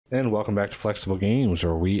And welcome back to Flexible Games,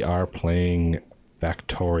 where we are playing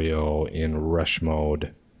Factorio in rush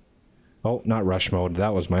mode. Oh, not rush mode,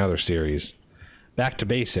 that was my other series. Back to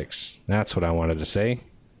basics, that's what I wanted to say.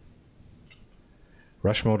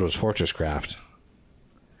 Rush mode was Fortress Craft.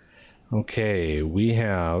 Okay, we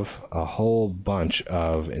have a whole bunch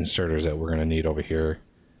of inserters that we're going to need over here.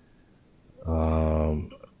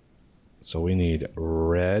 So we need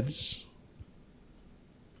reds.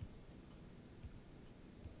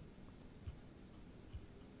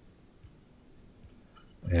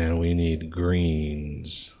 And we need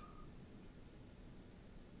greens.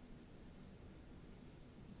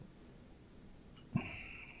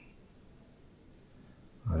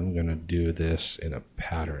 I'm going to do this in a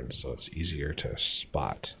pattern so it's easier to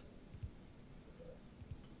spot.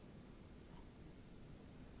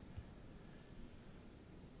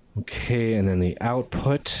 Okay, and then the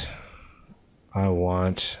output, I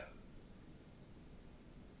want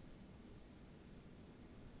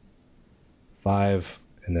 5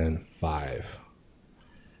 and then 5.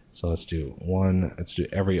 So let's do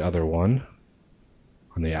every other one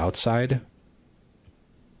on the outside.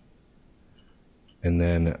 And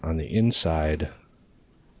then on the inside,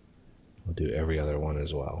 we'll do every other one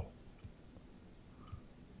as well.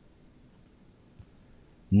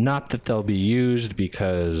 Not that they'll be used,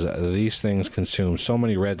 because these things consume so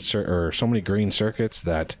many so many green circuits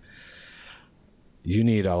that you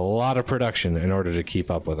need a lot of production in order to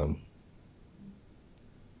keep up with them.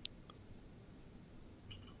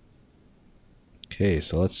 Okay,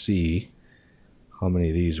 so let's see how many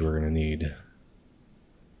of these we're going to need.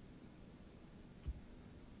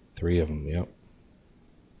 3 of them, yep.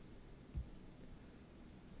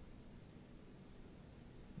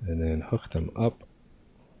 And then hook them up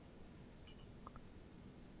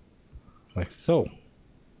like so.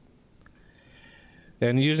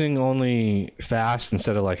 And using only fast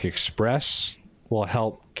instead of like express will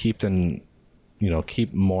help keep them,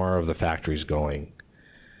 keep more of the factories going.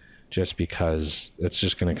 Just because it's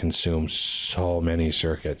just going to consume so many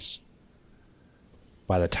circuits.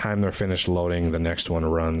 By the time they're finished loading, the next one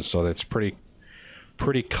runs, so it's pretty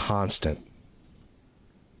constant.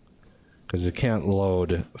 Because it can't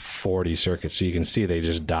load 40 circuits, so you can see they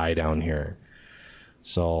just die down here.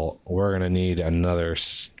 So we're going to need another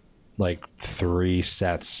like 3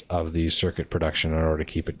 sets of these circuit production in order to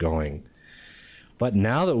keep it going. But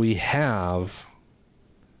now that we have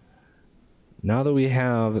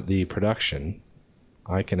the production,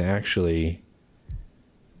 I can actually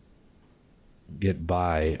get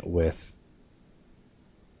by with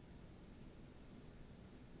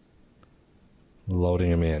loading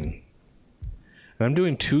them in. And I'm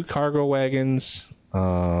doing 2 cargo wagons.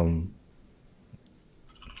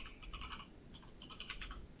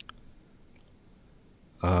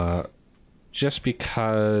 Just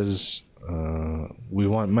because we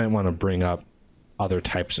might want to bring up other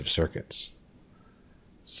types of circuits.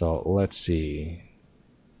 So let's see.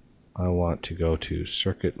 I want to go to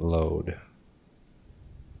circuit load.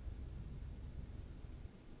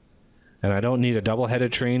 And I don't need a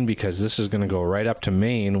double-headed train because this is going to go right up to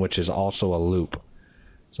main, which is also a loop.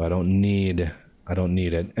 So I don't need it,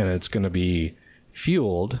 and it's going to be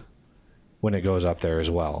fueled when it goes up there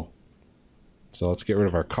as well. So let's get rid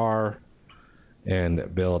of our car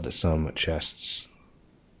and build some chests.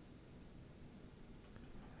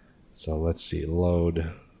 So let's see,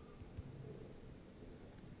 load.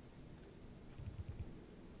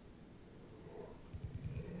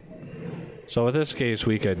 So in this case,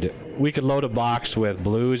 we could load a box with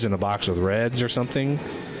blues and a box with reds or something,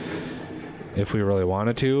 if we really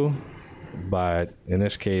wanted to. But in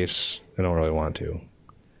this case, I don't really want to.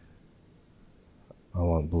 I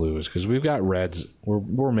want blues because we've got reds.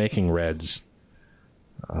 We're making reds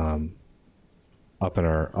up in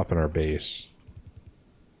our base.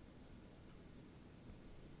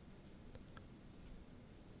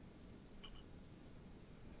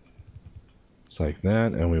 It's like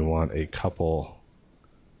that, and we want a couple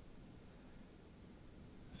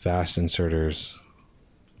fast inserters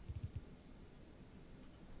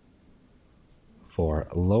for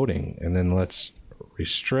loading. And then let's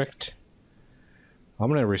restrict. I'm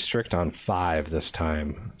going to restrict on 5 this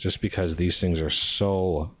time, just because these things are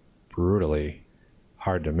so brutally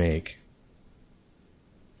hard to make.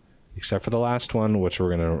 Except for the last one, which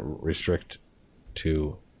we're going to restrict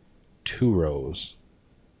to 2 rows.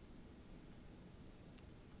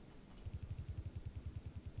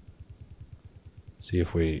 See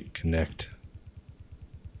if we connect.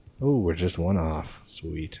 Oh, we're just 1 off.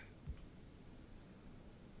 Sweet.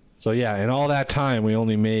 So yeah, in all that time, we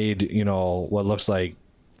only made, what looks like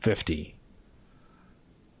 50.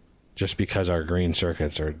 just because our green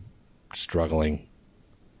circuits are struggling.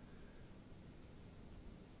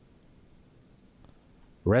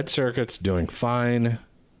 Red circuit's doing fine.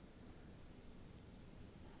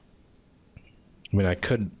 I mean,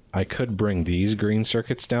 I could bring these green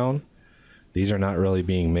circuits down. These are not really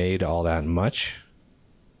being made all that much.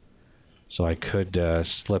 So I could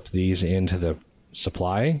slip these into the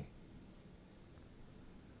supply.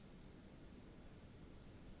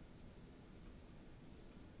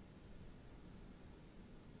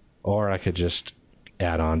 Or I could just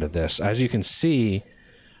add on to this. As you can see,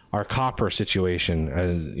 our copper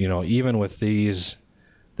situation, you know, even with this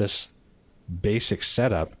basic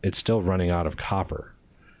setup, it's still running out of copper.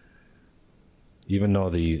 Even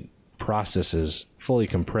though the process is fully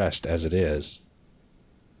compressed as it is.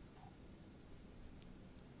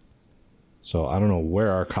 So I don't know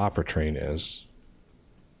where our copper train is.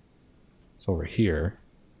 It's over here.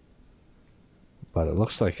 But it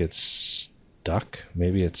looks like it's stuck.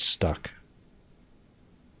 Maybe it's stuck.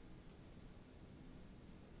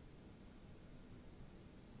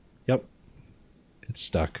 Yep. It's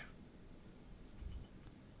stuck.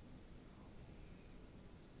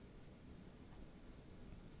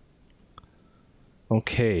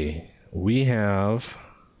 Okay, we have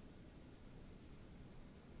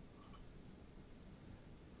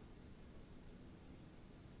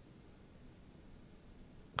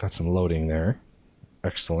got some loading there.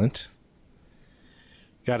 Excellent.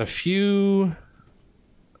 Got a few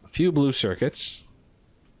blue circuits,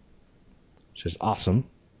 which is awesome.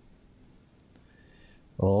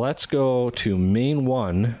 Let's go to main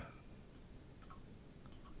 1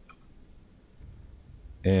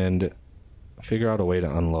 and figure out a way to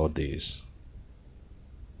unload these.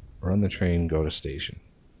 Run the train, go to station.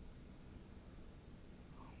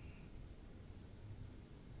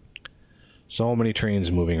 So many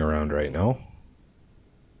trains moving around right now.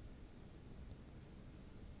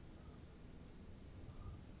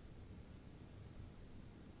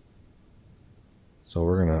 So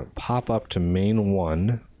we're going to pop up to main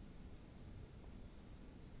 1,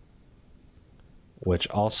 which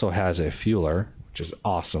also has a fueler, which is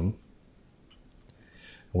awesome.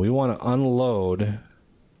 We want to unload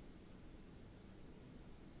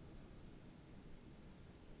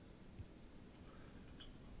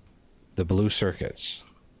the blue circuits.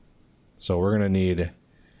 So we're going to need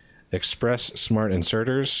Express Smart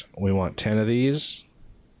Inserters. We want 10 of these.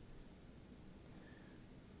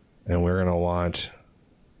 And we're going to want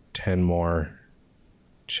 10 more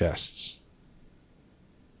chests.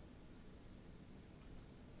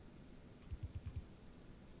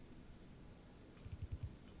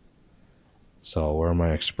 So where are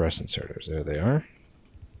my express inserters? There they are.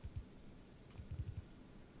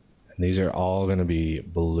 And these are all going to be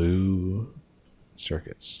blue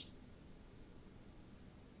circuits.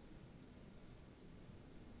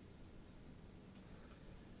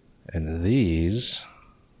 And these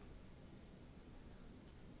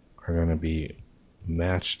are going to be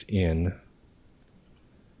matched in. Of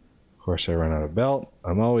course, I run out of belt.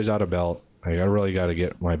 I'm always out of belt. I really got to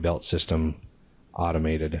get my belt system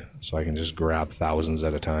automated so I can just grab thousands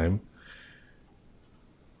at a time.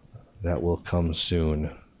 That will come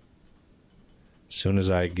soon. As soon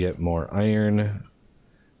as I get more iron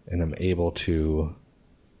and I'm able to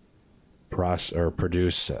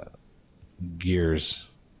produce gears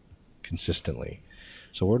consistently.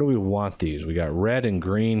 So where do we want these? We got red and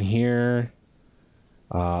green here.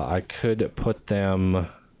 I could put them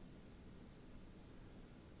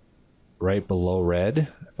right below red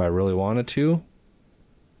if I really wanted to.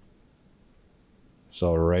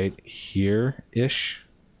 So right here-ish.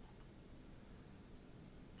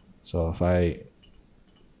 So if I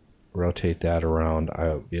rotate that around,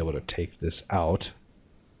 I'll be able to take this out.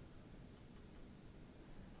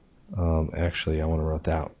 Actually, I want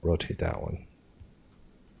to rotate that one,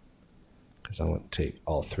 because I want to take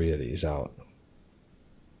all 3 of these out.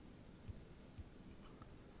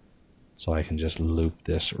 So I can just loop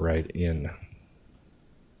this right in.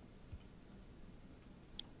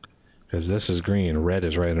 Because this is green, red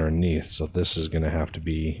is right underneath, so this is going to have to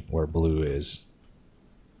be where blue is.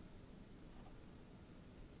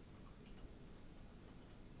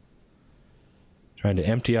 Trying to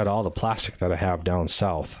empty out all the plastic that I have down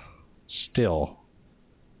south. Still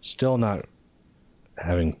not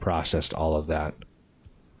having processed all of that.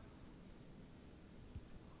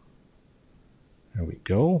 There we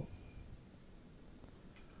go.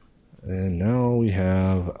 And now we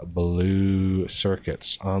have blue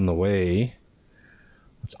circuits on the way.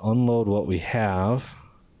 Let's unload what we have.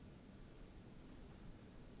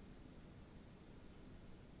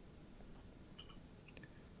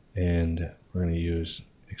 And we're going to use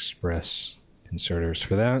express inserters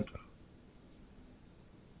for that.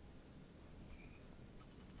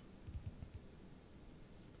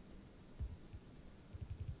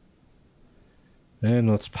 And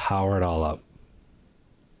let's power it all up.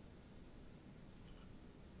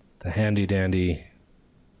 The handy dandy,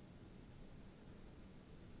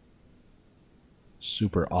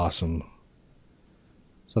 super awesome.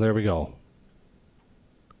 So there we go.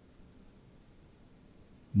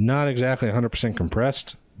 Not exactly 100%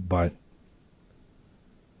 compressed, but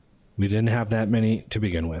we didn't have that many to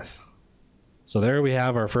begin with. So there we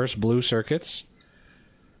have our first blue circuits.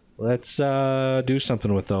 Let's do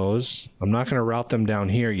something with those. I'm not going to route them down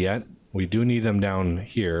here yet. We do need them down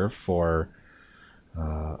here for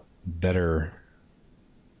better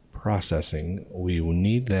processing. We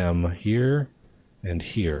need them here and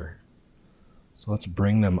here. So let's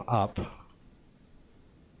bring them up.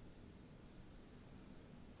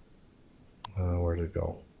 Where did it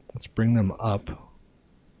go? Let's bring them up,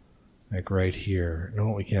 like right here. No,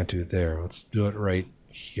 we can't do it there. Let's do it right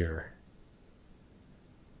here.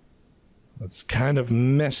 It's kind of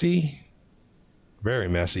messy. Very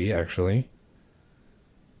messy, actually.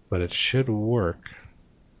 But it should work.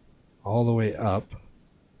 All the way up.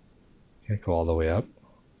 Can't go all the way up.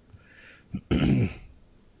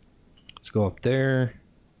 Let's go up there.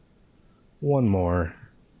 One more.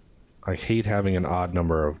 I hate having an odd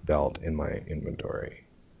number of belt in my inventory.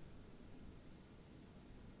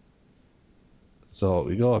 So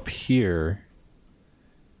we go up here.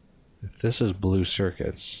 If this is blue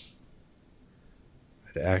circuits,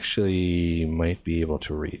 it actually might be able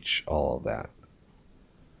to reach all of that.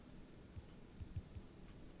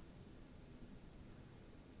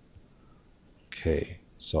 Okay,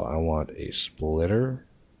 so I want a splitter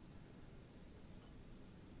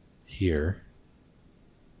here,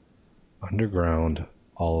 underground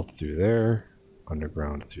all through there,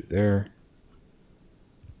 underground through there.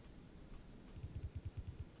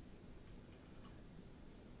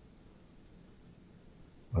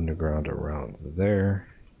 Underground around there.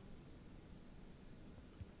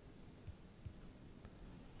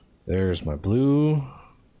 There's my blue.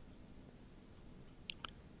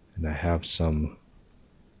 And I have some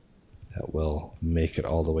that will make it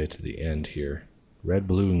all the way to the end here. Red,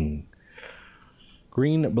 blue,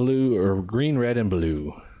 green, blue, or green, red, and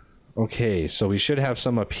blue. Okay, so we should have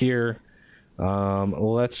some up here.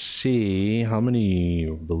 Let's see how many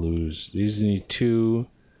blues. These need 2.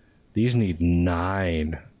 These need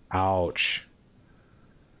 9. Ouch.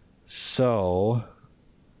 So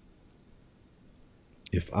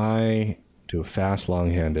if I do a fast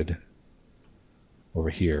long-handed over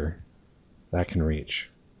here, that can reach.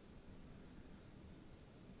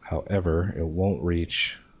 However, it won't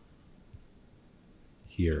reach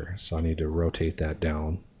here, so I need to rotate that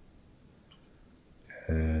down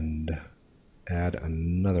and add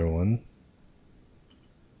another one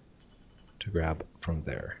to grab from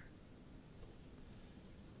there.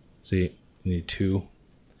 See, you need 2.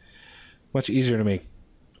 Much easier to make,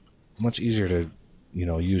 much easier to, you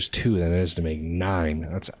know, use 2 than it is to make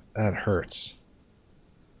 9. That hurts.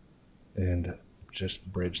 And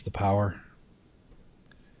just bridge the power.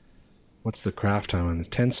 What's the craft time on this?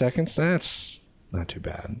 10 seconds? That's not too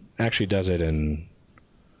bad. Actually does it in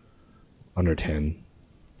under 10.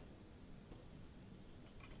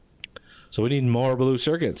 So we need more blue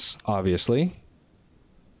circuits, obviously.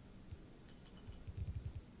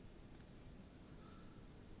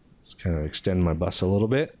 Let's kind of extend my bus a little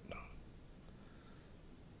bit.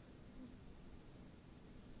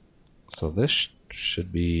 So this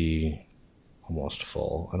should be almost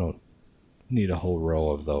full. I don't need a whole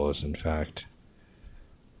row of those. In fact,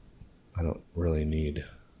 I don't really need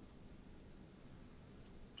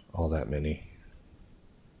all that many.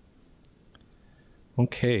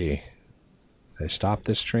 Okay, I stopped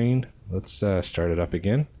this train. Let's start it up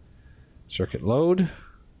again. Circuit load.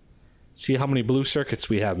 See how many blue circuits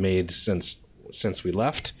we have made since we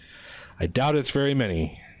left. I doubt it's very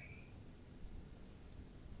many.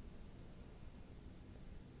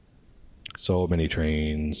 So many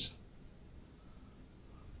trains.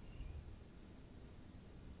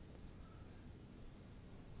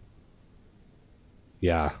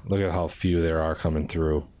 Yeah, look at how few there are coming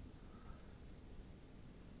through.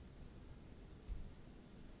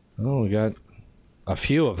 Oh, we got a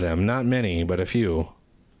few of them. Not many, but a few.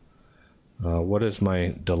 What is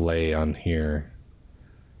my delay on here?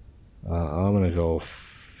 I'm going to go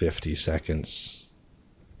 50 seconds.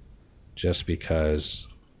 Just because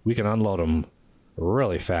we can unload them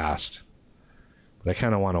really fast. But I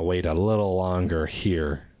kind of want to wait a little longer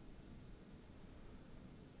here.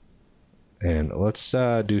 And let's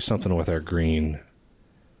do something with our green.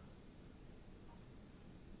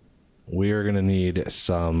 we are going to need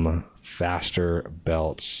some faster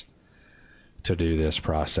belts to do this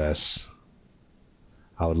process.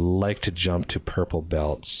 I would like to jump to purple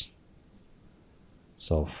belts.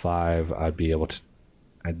 So 5, I'd be able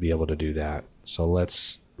to do that. So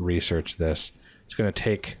let's research this. It's going to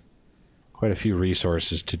take quite a few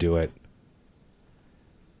resources to do it.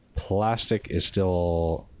 Plastic is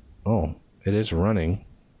still, oh, it is running.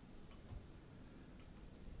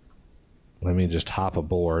 Let me just hop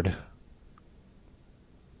aboard.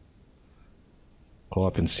 Go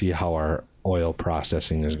up and see how our oil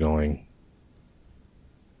processing is going.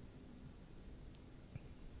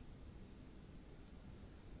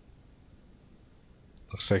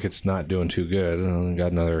 Looks like it's not doing too good.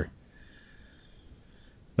 Got another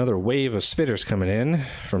wave of spitters coming in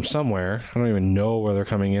from somewhere. I don't even know where they're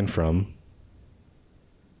coming in from.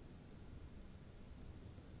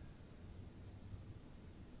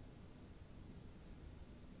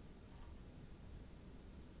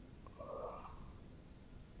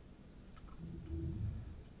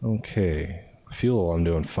 Okay, fuel I'm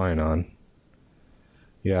doing fine on.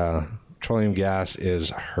 Yeah, petroleum gas is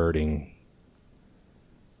hurting.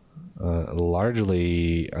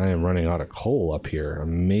 Largely, I am running out of coal up here.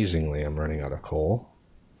 Amazingly, I'm running out of coal.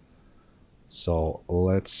 So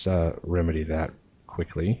let's remedy that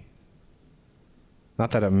quickly.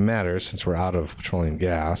 Not that it matters since we're out of petroleum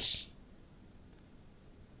gas.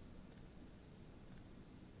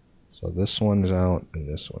 So this one is out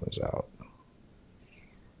and this one is out.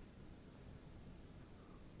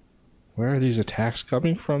 Where are these attacks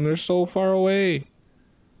coming from? They're so far away.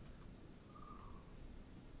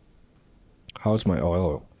 How's my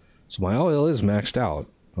oil? So my oil is maxed out.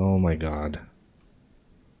 Oh my god.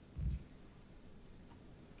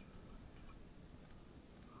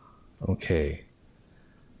 Okay.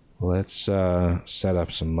 Let's set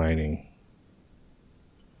up some mining.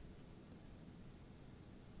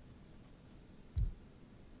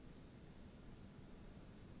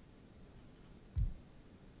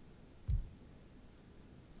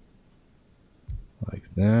 Like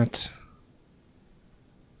that.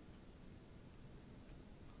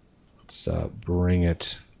 Let's bring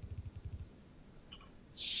it.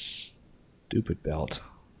 Stupid belt.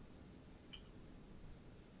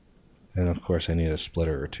 And of course I need a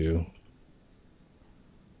splitter or two.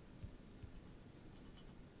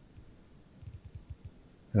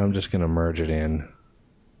 And I'm just going to merge it in.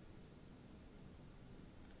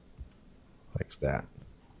 Like that.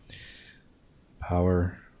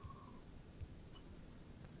 Power.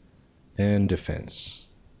 And defense.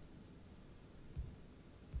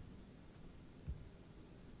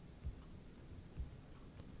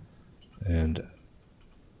 And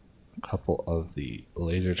a couple of the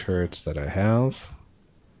laser turrets that I have.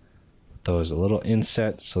 Put those a little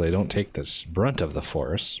inset so they don't take the brunt of the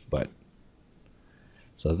force, but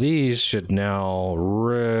so these should now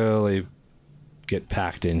really get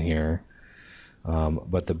packed in here.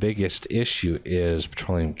 But the biggest issue is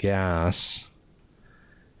petroleum gas,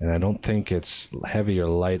 and I don't think it's heavy or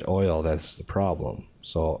light oil that's the problem.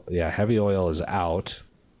 So yeah, heavy oil is out.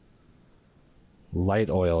 Light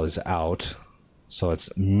oil is out, so it's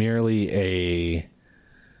merely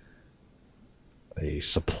a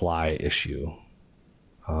supply issue.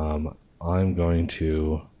 I'm going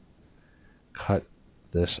to cut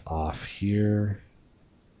this off here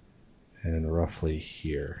and roughly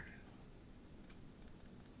here.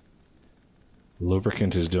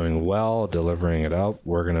 Lubricant is doing well, delivering it out.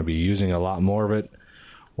 We're going to be using a lot more of it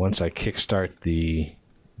once I kickstart the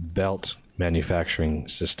belt manufacturing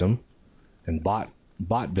system and bot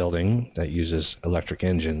building that uses electric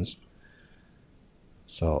engines.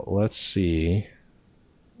 So let's see.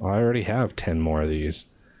 Oh, I already have 10 more of these.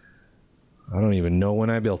 I don't even know when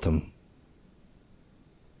I built them.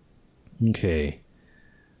 Okay.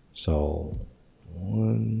 So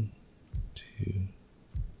 1, 2.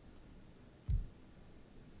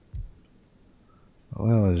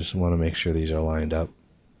 Well, I just want to make sure these are lined up.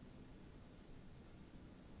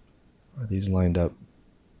 Are these lined up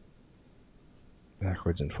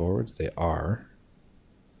backwards and forwards? They are.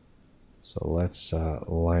 So let's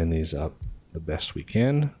line these up the best we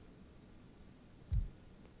can.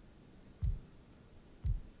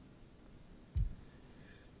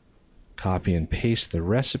 Copy and paste the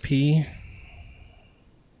recipe.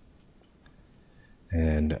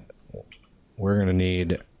 And we're going to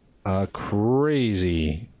need a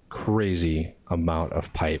crazy amount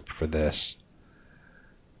of pipe for this.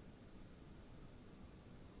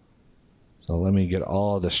 So let me get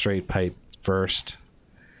all the straight pipe first.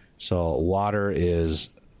 So water is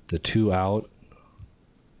the 2 out.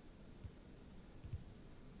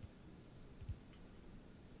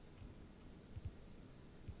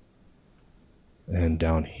 And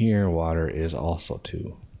down here, water is also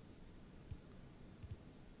 2.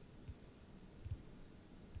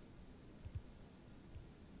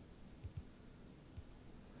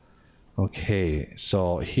 Okay,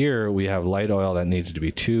 so here we have light oil that needs to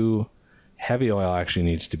be 2. Heavy oil actually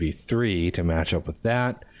needs to be 3 to match up with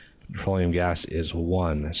that. Petroleum gas is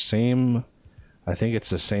 1. Same, I think it's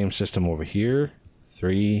the same system over here.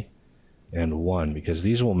 3 and 1, because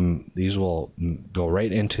these will go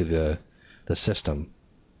right into the system.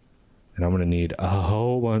 And I'm going to need a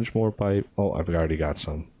whole bunch more pipe. Oh, I've already got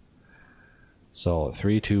some. So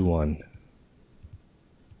 3, 2, 1.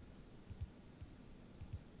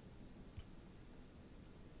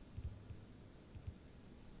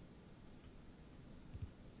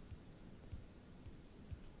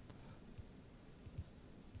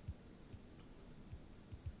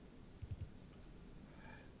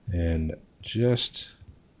 And just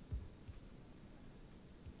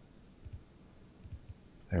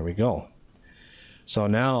there we go. So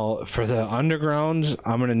now for the undergrounds,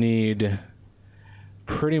 I'm going to need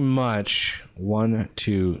pretty much 1,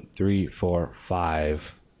 2, 3, 4,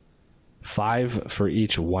 5. 5 for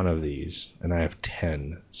each one of these. And I have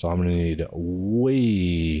 10. So I'm going to need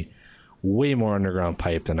way more underground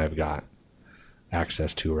pipe than I've got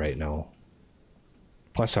access to right now.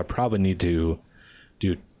 Plus, I probably need to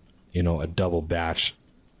do, you know, a double batch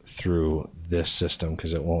through this system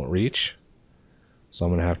because it won't reach. So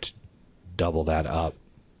I'm going to have to double that up.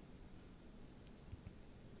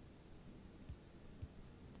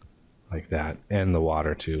 Like that. And the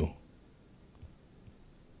water too.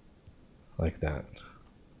 Like that.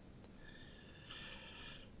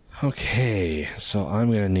 Okay, so I'm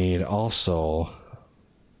going to need also,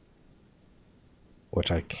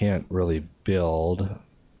 which I can't really build,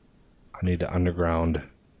 I need to underground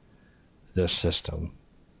this system.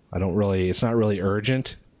 It's not really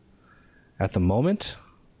urgent at the moment.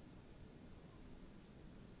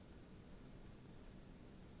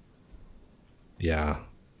 Yeah,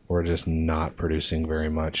 we're just not producing very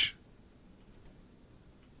much.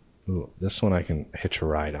 Ooh, this one I can hitch a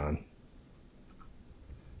ride on.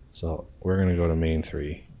 So we're going to go to main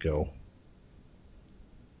 3. Go.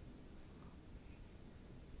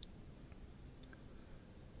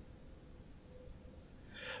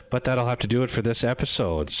 But that'll have to do it for this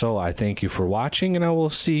episode. So I thank you for watching, and I will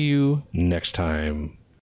see you next time.